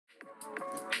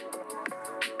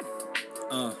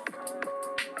Uh,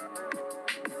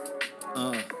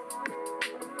 uh,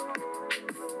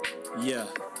 yeah,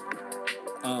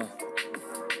 uh.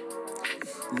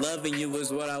 Loving you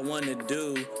is what I wanna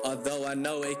do, although I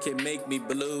know it can make me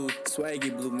blue.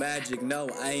 Swaggy blue magic, no,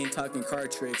 I ain't talking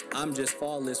card tricks. I'm just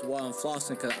flawless while I'm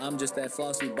flossing, cause I'm just that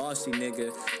flossy bossy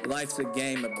nigga. Life's a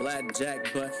game of blackjack,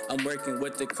 but I'm working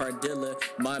with the card dealer.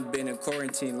 Mine been in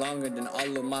quarantine longer than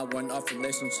all of my one-off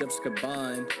relationships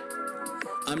combined.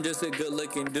 I'm just a good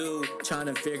looking dude trying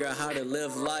to figure out how to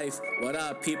live life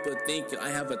without people thinking I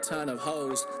have a ton of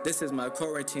hoes. This is my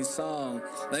quarantine song.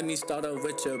 Let me start off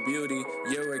with your beauty.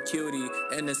 You're a cutie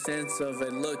in the sense of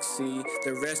a look-see.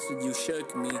 The rest of you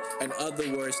shook me. In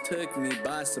other words, took me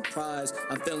by surprise.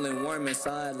 I'm feeling warm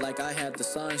inside like I had the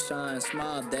sunshine.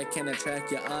 Smile that can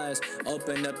attract your eyes.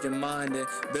 Open up your mind and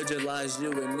visualize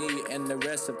you and me and the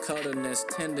rest of cuddleness,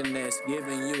 tenderness.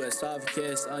 Giving you a soft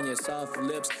kiss on your soft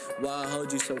lips while I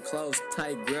hold you so close,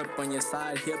 tight grip on your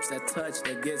side hips, that touch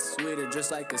that gets sweeter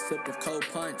just like a sip of cold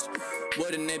punch.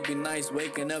 Wouldn't it be nice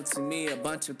waking up to me a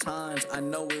bunch of times? I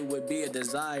know it would be a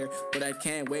desire, but I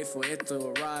can't wait for it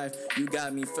to arrive. You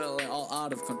got me feeling all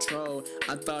out of control.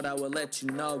 I thought I would let you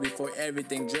know before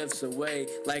everything drifts away,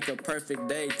 like a perfect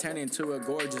day turning to a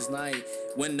gorgeous night.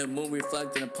 When the moon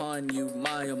reflected upon you,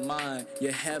 my oh my,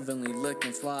 you're heavenly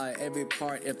looking fly. Every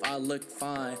part if I look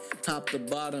fine, top to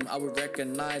bottom I would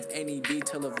recognize any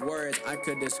detail of words. I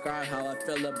could describe how I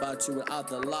feel about you without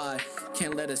the lie.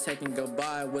 Can't let a second go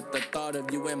by with the thought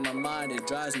of you in my mind. It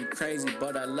drives me crazy,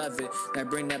 but I love it. Now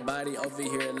bring that body over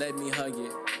here, let me hug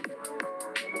it.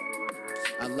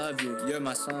 I love you, you're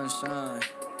my sunshine.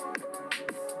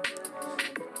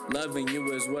 Loving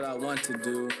you is what I want to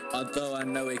do, although I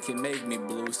know it can make me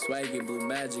blue. Swaggy blue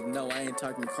magic, no, I ain't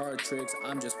talking card tricks.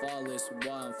 I'm just flawless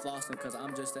while I'm flossing, cause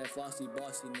I'm just that flossy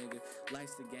bossy nigga.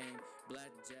 Likes the game,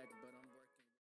 blackjack, but